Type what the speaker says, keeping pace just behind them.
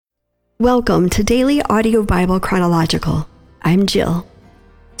Welcome to Daily Audio Bible Chronological. I'm Jill.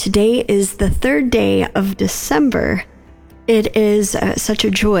 Today is the third day of December. It is such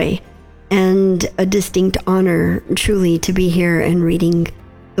a joy and a distinct honor, truly, to be here and reading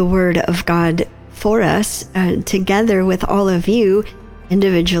the Word of God for us together with all of you.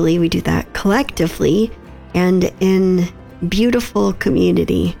 Individually, we do that collectively and in beautiful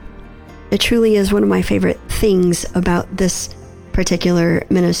community. It truly is one of my favorite things about this particular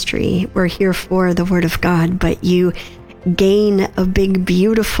ministry. We're here for the Word of God, but you gain a big,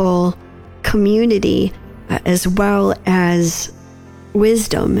 beautiful community as well as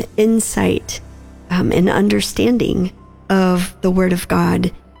wisdom, insight, and understanding of the Word of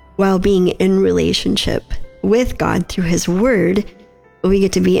God while being in relationship with God through His Word. We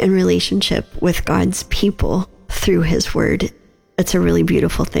get to be in relationship with God's people through His Word. It's a really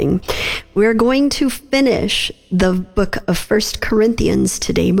beautiful thing. We're going to finish the book of 1 Corinthians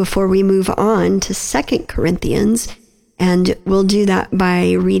today before we move on to 2 Corinthians. And we'll do that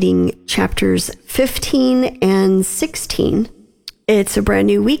by reading chapters 15 and 16. It's a brand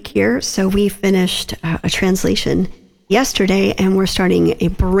new week here, so we finished a translation yesterday, and we're starting a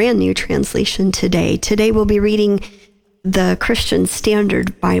brand new translation today. Today we'll be reading the Christian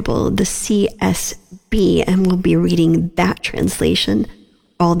Standard Bible, the CSB, and we'll be reading that translation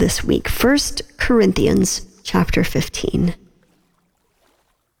all this week. 1 Corinthians chapter 15.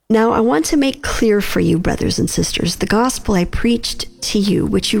 Now I want to make clear for you, brothers and sisters, the gospel I preached to you,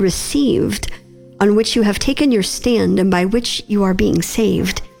 which you received, on which you have taken your stand, and by which you are being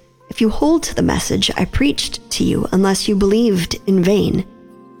saved, if you hold to the message I preached to you, unless you believed in vain.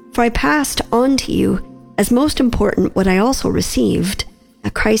 For I passed on to you as most important what I also received,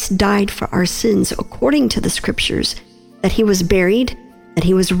 that Christ died for our sins according to the Scriptures, that He was buried, that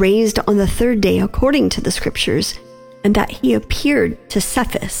He was raised on the third day according to the Scriptures, and that He appeared to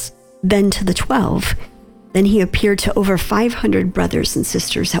Cephas, then to the 12. Then He appeared to over 500 brothers and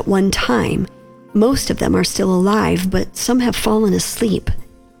sisters at one time. Most of them are still alive, but some have fallen asleep.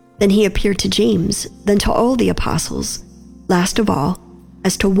 Then He appeared to James, then to all the apostles. Last of all,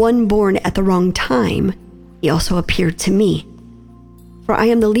 as to one born at the wrong time, He also appeared to me. For I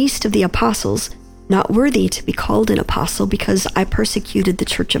am the least of the apostles, not worthy to be called an apostle, because I persecuted the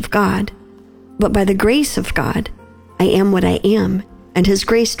church of God. But by the grace of God, I am what I am, and His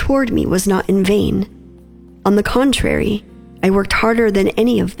grace toward me was not in vain. On the contrary, I worked harder than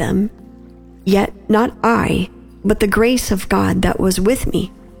any of them. Yet not I, but the grace of God that was with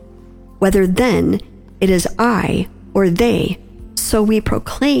me. Whether then it is I or they, so we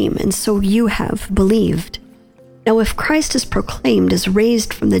proclaim, and so you have believed. Now if Christ is proclaimed as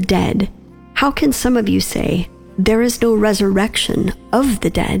raised from the dead, how can some of you say, there is no resurrection of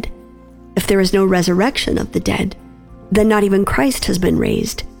the dead? If there is no resurrection of the dead, then not even Christ has been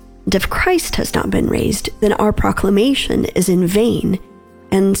raised. And if Christ has not been raised, then our proclamation is in vain,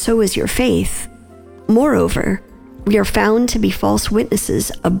 and so is your faith. Moreover, we are found to be false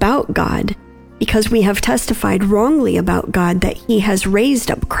witnesses about God, because we have testified wrongly about God that He has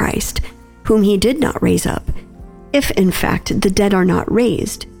raised up Christ, whom He did not raise up, if in fact the dead are not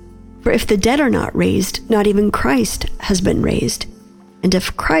raised. For if the dead are not raised, not even Christ has been raised. And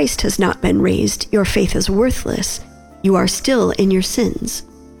if Christ has not been raised, your faith is worthless. You are still in your sins.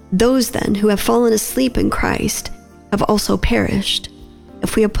 Those then who have fallen asleep in Christ have also perished.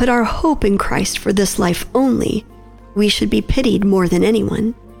 If we have put our hope in Christ for this life only, we should be pitied more than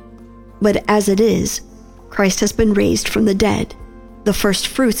anyone. But as it is, Christ has been raised from the dead, the first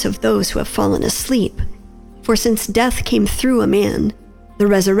fruits of those who have fallen asleep. For since death came through a man, the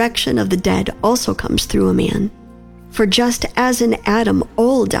resurrection of the dead also comes through a man. For just as in Adam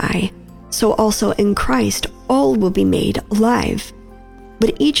all die, so also in Christ all will be made alive.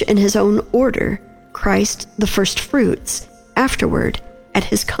 But each in his own order, Christ the first fruits, afterward, at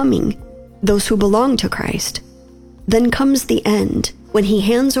His coming, those who belong to Christ. Then comes the end, when He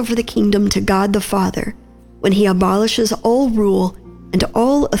hands over the kingdom to God the Father, when He abolishes all rule and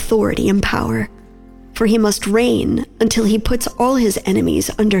all authority and power. For He must reign until He puts all His enemies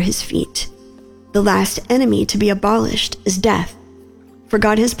under His feet. The last enemy to be abolished is death, for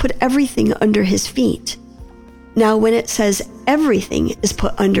God has put everything under His feet. Now when it says everything is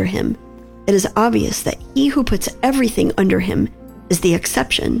put under Him, it is obvious that He who puts everything under Him is the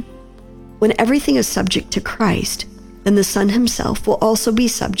exception. When everything is subject to Christ, then the Son Himself will also be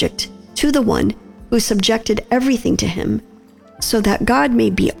subject to the one who subjected everything to Him, so that God may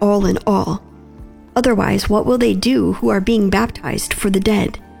be all in all. Otherwise, what will they do who are being baptized for the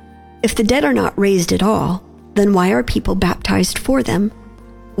dead? If the dead are not raised at all, then why are people baptized for them?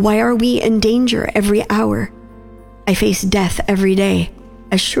 Why are we in danger every hour? I face death every day.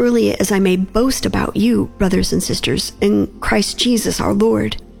 as surely as I may boast about you, brothers and sisters, in Christ Jesus our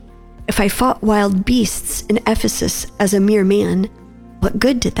Lord. If I fought wild beasts in Ephesus as a mere man, what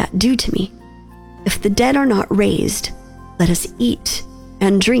good did that do to me? If the dead are not raised, let us eat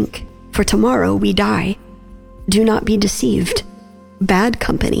and drink, for tomorrow we die. Do not be deceived. Bad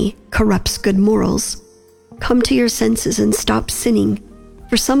company corrupts good morals. Come to your senses and stop sinning,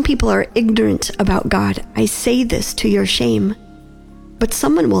 for some people are ignorant about God. I say this to your shame. But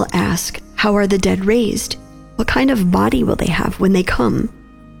someone will ask, how are the dead raised? What kind of body will they have when they come?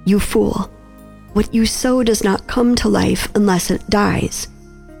 You fool. What you sow does not come to life unless it dies.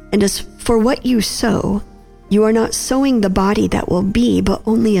 And as for what you sow, you are not sowing the body that will be, but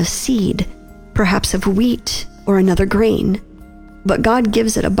only a seed, perhaps of wheat or another grain. But God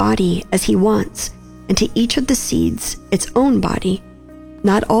gives it a body as he wants, and to each of the seeds its own body.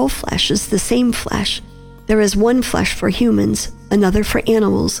 Not all flesh is the same flesh. There is one flesh for humans, another for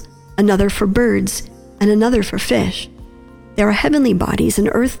animals, another for birds, and another for fish. There are heavenly bodies and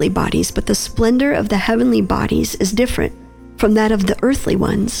earthly bodies, but the splendor of the heavenly bodies is different from that of the earthly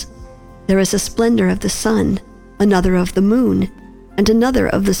ones. There is a splendor of the sun, another of the moon, and another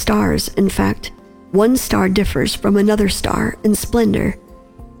of the stars. In fact, one star differs from another star in splendor.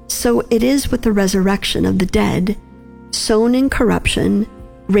 So it is with the resurrection of the dead, sown in corruption,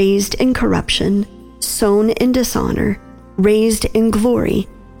 raised in corruption, sown in dishonor, raised in glory,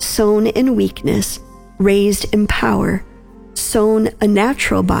 sown in weakness, raised in power, sown a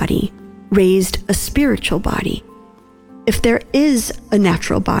natural body, raised a spiritual body. If there is a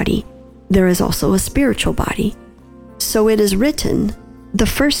natural body, there is also a spiritual body. So it is written, the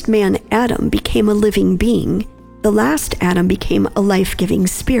first man, Adam, became a living being. The last Adam became a life-giving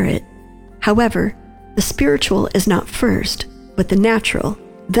spirit. However, the spiritual is not first, but the natural,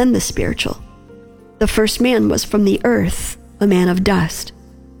 then the spiritual. The first man was from the earth, a man of dust.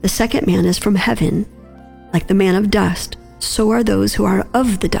 The second man is from heaven. Like the man of dust, so are those who are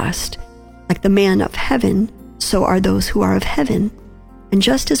of the dust. Like the man of heaven, so are those who are of heaven. And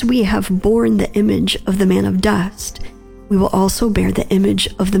just as we have borne the image of the man of dust, we will also bear the image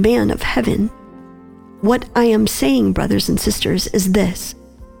of the man of heaven. What I am saying, brothers and sisters, is this: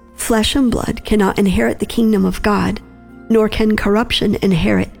 flesh and blood cannot inherit the kingdom of God, nor can corruption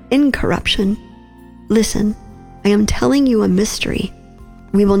inherit incorruption. Listen, I am telling you a mystery.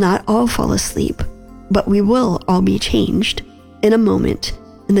 We will not all fall asleep, but we will all be changed in a moment,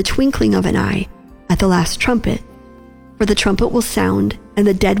 in the twinkling of an eye, at the last trumpet. For the trumpet will sound, and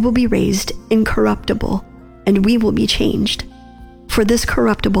the dead will be raised incorruptible, and we will be changed. For this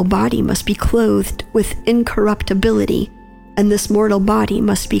corruptible body must be clothed with incorruptibility, and this mortal body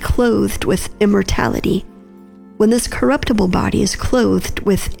must be clothed with immortality. When this corruptible body is clothed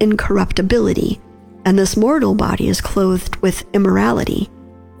with incorruptibility, and this mortal body is clothed with immorality,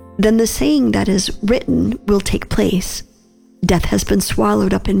 then the saying that is written will take place: death has been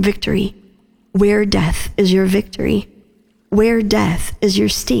swallowed up in victory. Where, death, is your victory? Where, death, is your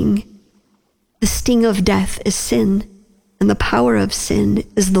sting? The sting of death is sin, and the power of sin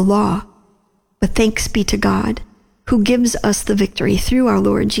is the law. But thanks be to God, who gives us the victory through our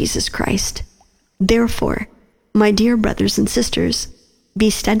Lord Jesus Christ. Therefore, my dear brothers and sisters, be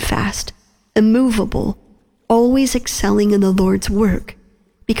steadfast, immovable, always excelling in the Lord's work,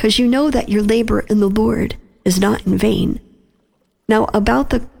 because you know that your labor in the Lord is not in vain. Now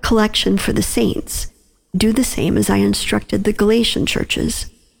about the collection for the saints, do the same as I instructed the Galatian churches.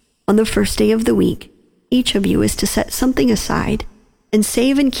 On the first day of the week, each of you is to set something aside and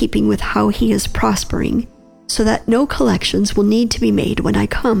save in keeping with how he is prospering, so that no collections will need to be made when I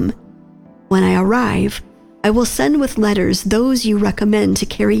come. When I arrive, I will send with letters those you recommend to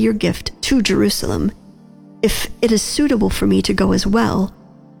carry your gift to Jerusalem. If it is suitable for me to go as well,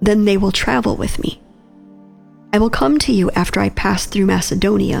 then they will travel with me. I will come to you after I pass through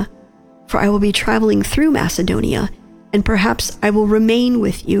Macedonia, for I will be traveling through Macedonia, and perhaps I will remain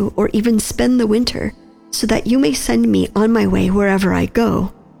with you or even spend the winter, so that you may send me on my way wherever I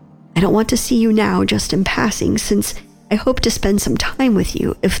go. I don't want to see you now just in passing, since I hope to spend some time with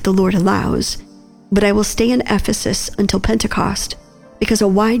you if the Lord allows. But I will stay in Ephesus until Pentecost, because a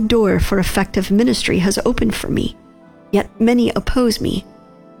wide door for effective ministry has opened for me. Yet many oppose me.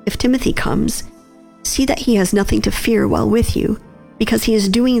 If Timothy comes, see that he has nothing to fear while with you, because he is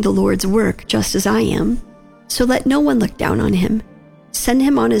doing the Lord's work just as I am. So let no one look down on him. Send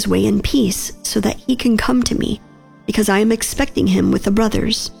him on his way in peace, so that he can come to me, because I am expecting him with the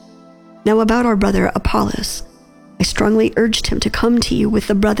brothers. Now about our brother Apollos, I strongly urged him to come to you with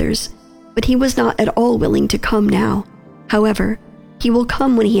the brothers, but he was not at all willing to come now. However, he will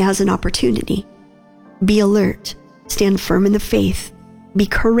come when he has an opportunity. Be alert, stand firm in the faith, Be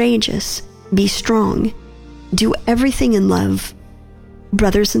courageous. Be strong. Do everything in love.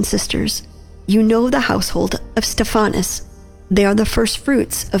 Brothers and sisters, you know the household of Stephanas. They are the first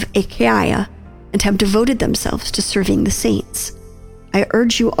fruits of Achaia and have devoted themselves to serving the saints. I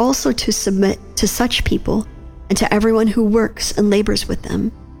urge you also to submit to such people and to everyone who works and labors with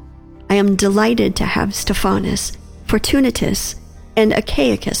them. I am delighted to have Stephanas, Fortunatus, and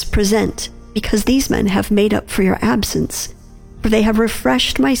Achaicus present, because these men have made up for your absence, for they have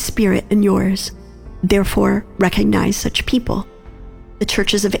refreshed my spirit and yours. Therefore, recognize such people. The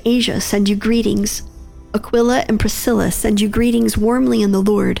churches of Asia send you greetings. Aquila and Priscilla send you greetings warmly in the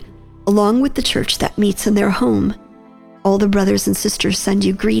Lord, along with the church that meets in their home. All the brothers and sisters send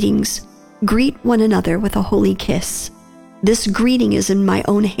you greetings. Greet one another with a holy kiss. This greeting is in my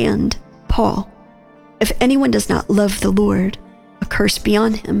own hand, Paul. If anyone does not love the Lord, a curse be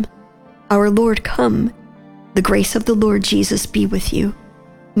on him. Our Lord, come. The grace of the Lord Jesus be with you.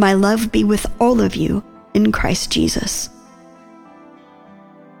 My love be with all of you in Christ Jesus.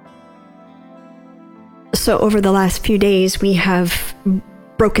 So over the last few days, we have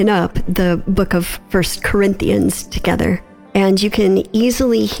broken up the book of 1 Corinthians together. And you can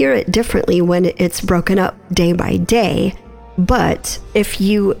easily hear it differently when it's broken up day by day. But if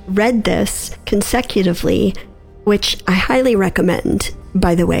you read this consecutively, which I highly recommend,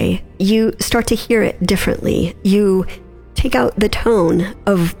 by the way, you start to hear it differently. You take out the tone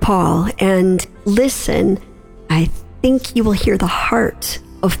of Paul and listen. I think you will hear the heart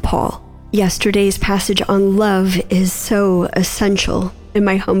of Paul. Yesterday's passage on love is so essential, in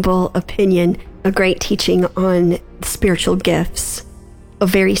my humble opinion. A great teaching on spiritual gifts. A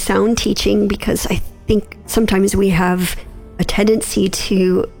very sound teaching, because I think sometimes we have a tendency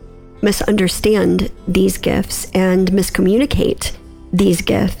to misunderstand these gifts and miscommunicate these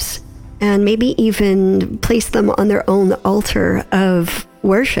gifts, and maybe even place them on their own altar of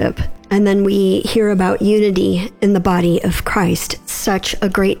worship. And then we hear about unity in the body of Christ. Such a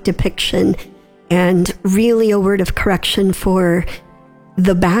great depiction, and really a word of correction for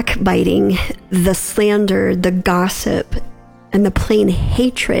the backbiting, the slander, the gossip, and the plain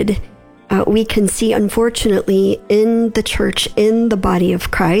hatred we can see, unfortunately, in the church, in the body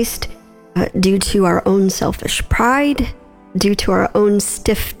of Christ, due to our own selfish pride, due to our own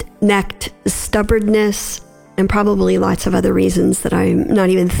stiff-necked stubbornness, and probably lots of other reasons that I'm not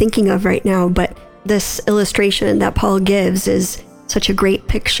even thinking of right now. But this illustration that Paul gives is such a great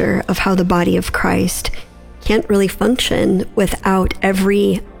picture of how the body of Christ can't really function without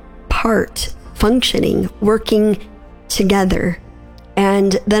every part functioning, working together.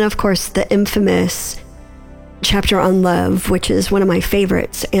 And then, of course, the infamous chapter on love, which is one of my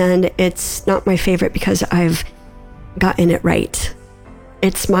favorites. And it's not my favorite because I've gotten it right.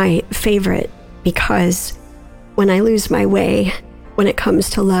 It's my favorite because when I lose my way, when it comes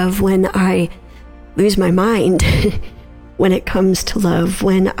to love, when I lose my mind, when it comes to love,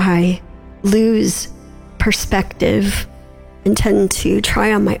 when I lose perspective and tend to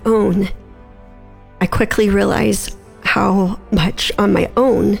try on my own, I quickly realize how much on my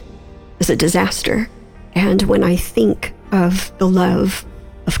own is a disaster. And when I think of the love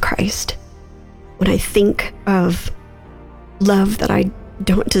of Christ, when I think of love that I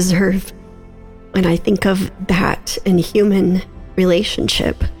don't deserve, when I think of that in human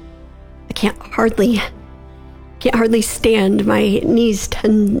relationship, I can't hardly stand. My knees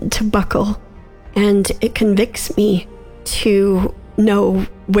tend to buckle, and it convicts me to know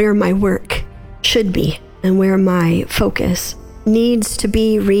where my work should be and where my focus needs to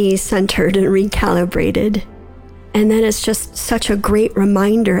be re-centered and recalibrated. And then it's just such a great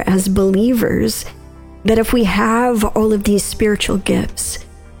reminder as believers that if we have all of these spiritual gifts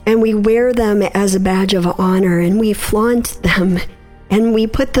and we wear them as a badge of honor and we flaunt them and we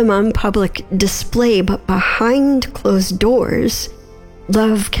put them on public display, but behind closed doors,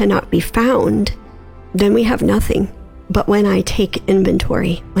 love cannot be found, then we have nothing. But when I take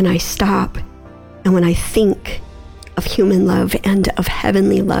inventory, when I stop, and when I think of human love and of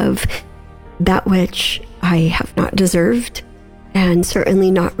heavenly love, that which I have not deserved and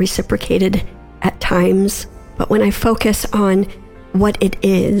certainly not reciprocated at times, but when I focus on what it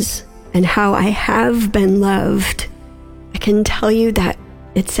is and how I have been loved, I can tell you that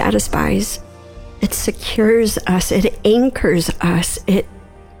it satisfies, it secures us, it anchors us, it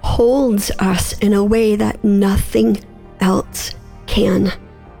holds us in a way that nothing else can.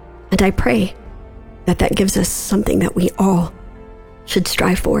 And I pray that that gives us something that we all should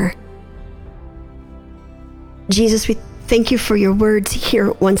strive for. Jesus, we thank you for your words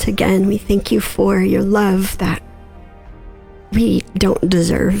here once again. We thank you for your love that we don't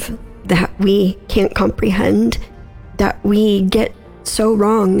deserve, that we can't comprehend, that we get so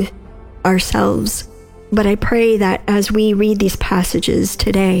wrong ourselves. But I pray that as we read these passages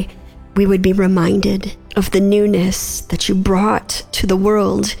today, we would be reminded of the newness that you brought to the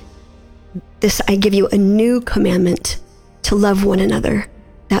world. This, I give you a new commandment, to love one another,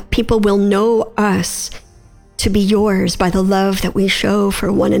 that people will know us to be yours by the love that we show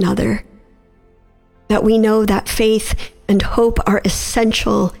for one another. That we know that faith and hope are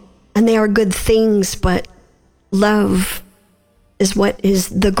essential and they are good things, but love is what is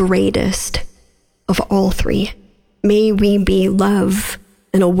the greatest of all three. May we be love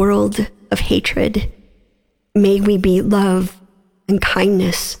in a world of hatred. May we be love and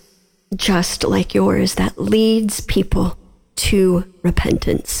kindness just like yours that leads people to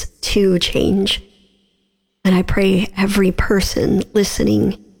repentance, to change. And I pray every person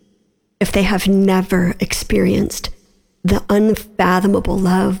listening, if they have never experienced the unfathomable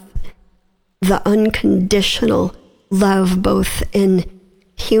love, the unconditional love, both in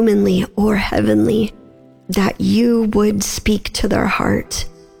humanly or heavenly, that you would speak to their heart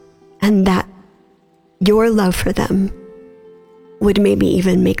and that your love for them would maybe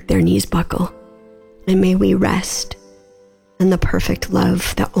even make their knees buckle. And may we rest in the perfect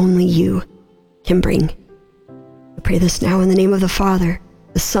love that only you can bring. I pray this now in the name of the Father,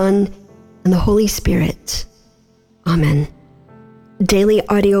 the Son, and the Holy Spirit. Amen. Daily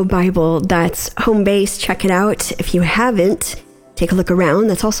Audio Bible, that's home base. Check it out. If you haven't, take a look around.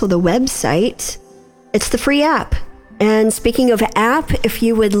 That's also the website. It's the free app. And speaking of app, if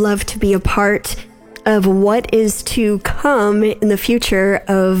you would love to be a part of what is to come in the future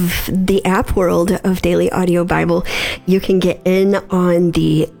of the app world of Daily Audio Bible, you can get in on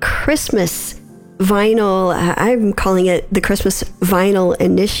the Christmas vinyl. I'm calling it the Christmas Vinyl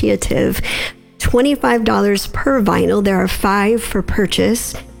Initiative. $25 per vinyl. There are 5 for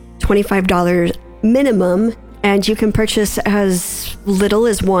purchase, $25 minimum, and you can purchase as little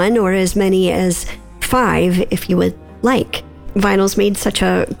as 1 or as many as 5 if you would like. Vinyl's made such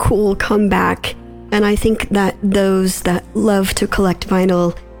a cool comeback, and I think that those that love to collect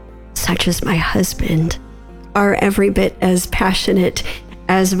vinyl, such as my husband, are every bit as passionate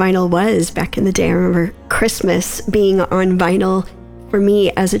as vinyl was back in the day. I remember Christmas being on vinyl for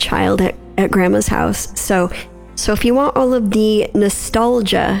me as a child at Grandma's house. So if you want all of the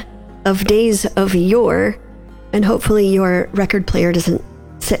nostalgia of days of yore, and hopefully your record player doesn't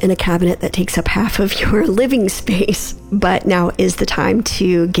sit in a cabinet that takes up half of your living space, but now is the time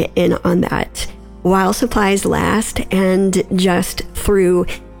to get in on that while supplies last and just through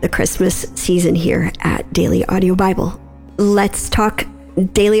the Christmas season here at Daily Audio Bible. Let's talk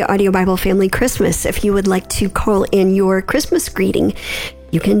Daily Audio Bible Family Christmas. If you would like to call in your Christmas greeting,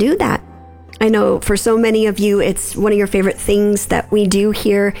 you can do that. I know for so many of you, it's one of your favorite things that we do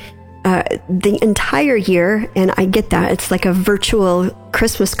here the entire year, and I get that. It's like a virtual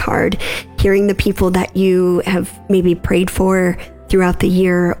Christmas card, hearing the people that you have maybe prayed for throughout the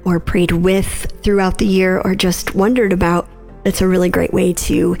year or prayed with throughout the year or just wondered about. It's a really great way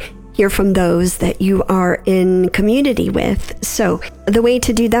to hear from those that you are in community with. So the way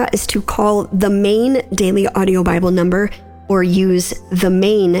to do that is to call the main Daily Audio Bible number or use the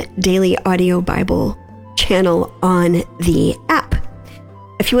main Daily Audio Bible channel on the app.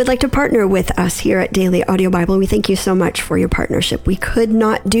 If you would like to partner with us here at Daily Audio Bible, we thank you so much for your partnership. We could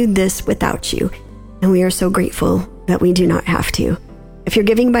not do this without you, and we are so grateful that we do not have to. If you're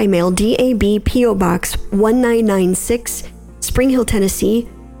giving by mail, DAB P.O. Box 1996, Spring Hill, Tennessee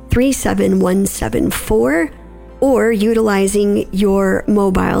 37174, or utilizing your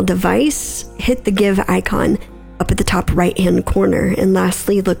mobile device, hit the give icon up at the top right-hand corner. And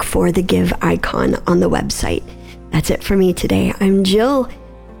lastly, look for the give icon on the website. That's it for me today. I'm Jill.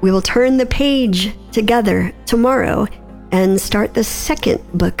 We will turn the page together tomorrow and start the second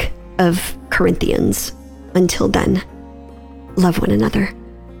book of Corinthians. Until then, love one another.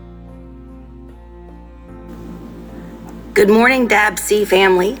 Good morning, DABC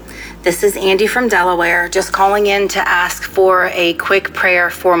family. This is Andy from Delaware, just calling in to ask for a quick prayer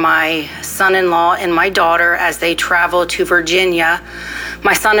for my son-in-law and my daughter as they travel to Virginia.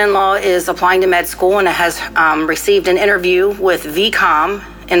 My son-in-law is applying to med school and has received an interview with VCOM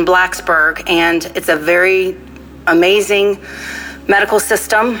in Blacksburg, and it's a very amazing medical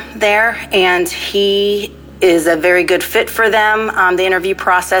system there, and he is a very good fit for them. The interview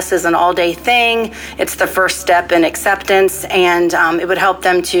process is an all-day thing. It's the first step in acceptance, and it would help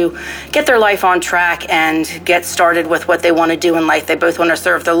them to get their life on track and get started with what they want to do in life. They both want to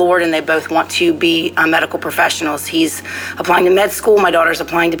serve the Lord, and they both want to be medical professionals. He's applying to med school. My daughter's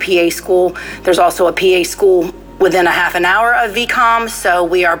applying to PA school. There's also a PA school within a half an hour of VCOM, so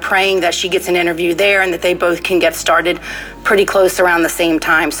we are praying that she gets an interview there and that they both can get started pretty close around the same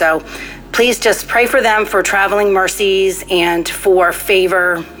time. So please just pray for them for traveling mercies and for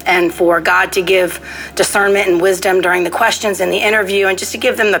favor and for God to give discernment and wisdom during the questions in the interview and just to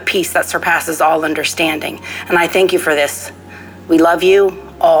give them the peace that surpasses all understanding. And I thank you for this. We love you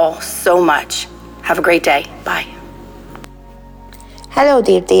all so much. Have a great day. Bye. Hello,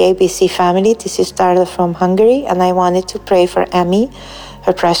 dear DABC family. This is Darla from Hungary, and I wanted to pray for Emmy,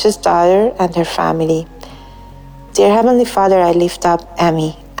 her precious daughter, and her family. Dear Heavenly Father, I lift up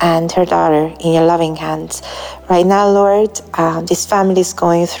Emmy and her daughter in your loving hands. Right now, Lord, this family is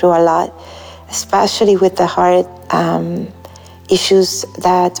going through a lot, especially with the heart issues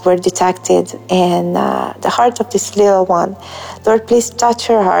that were detected in the heart of this little one. Lord, please touch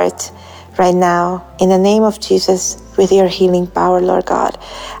her heart right now, in the name of Jesus, with your healing power, Lord God.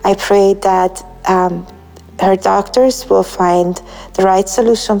 I pray that her doctors will find the right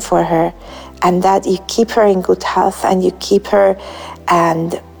solution for her, and that you keep her in good health, and you keep her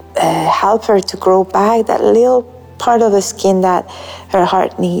and help her to grow back that little part of the skin that her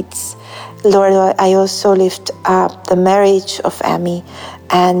heart needs. Lord, I also lift up the marriage of Emmy,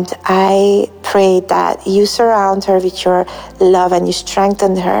 and I pray that you surround her with your love and you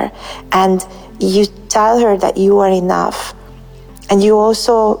strengthen her, and you tell her that you are enough. And you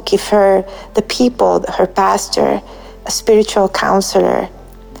also give her the people, her pastor, a spiritual counselor,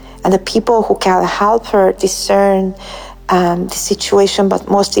 and the people who can help her discern the situation, but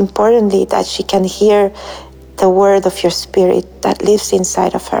most importantly, that she can hear the word of your spirit that lives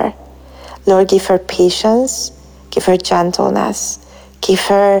inside of her. Lord, give her patience, give her gentleness, give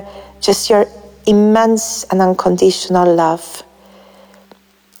her just your immense and unconditional love.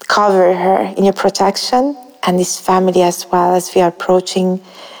 Cover her in your protection and this family as well, as we are approaching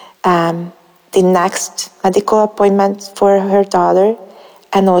the next medical appointment for her daughter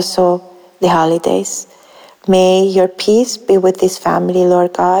and also the holidays. May your peace be with this family,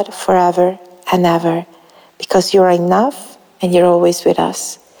 Lord God, forever and ever, because you are enough and you're always with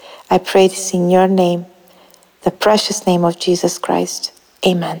us. I pray this in your name, the precious name of Jesus Christ.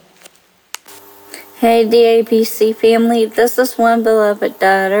 Amen. Hey DABC family, this is one beloved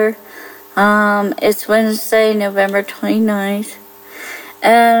daughter. It's Wednesday, November 29th,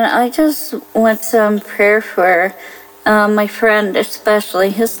 and I just want some prayer for my friend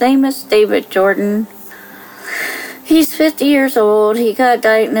especially. His name is David Jordan. He's 50 years old. He got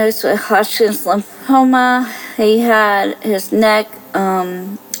diagnosed with Hodgkin's lymphoma. He had his neck,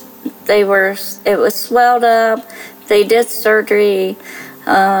 it was swelled up. They did surgery.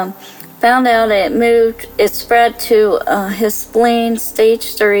 Found out it spread to his spleen,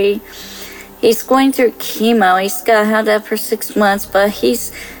 stage 3. He's going through chemo. He's got to have that for 6 months, but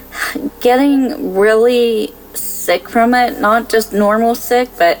he's getting really sick from it. Not just normal sick,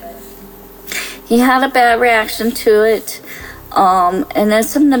 but he had a bad reaction to it. And then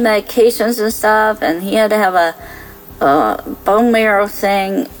some of the medications and stuff, and he had to have a bone marrow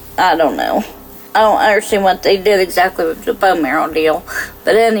thing. I don't know. I don't understand what they did exactly with the bone marrow deal.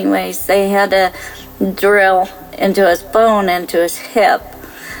 But anyways, they had to drill into his bone, into his hip.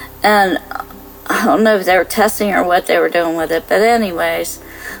 And I don't know if they were testing or what they were doing with it. But anyways,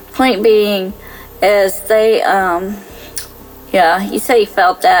 point being is they, he said he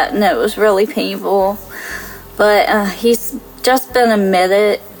felt that and it was really painful. But he's just been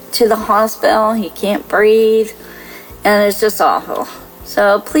admitted to the hospital. He can't breathe. And it's just awful.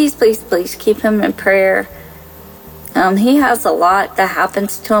 So please, please, please keep him in prayer. He has a lot that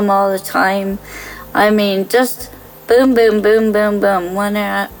happens to him all the time. I mean, just boom, boom, boom, boom, boom, one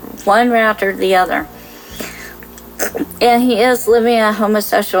after the other. And he is living a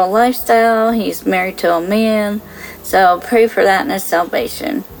homosexual lifestyle. He's married to a man. So pray for that and his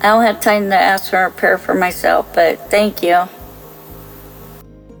salvation. I don't have time to ask for a prayer for myself, but thank you.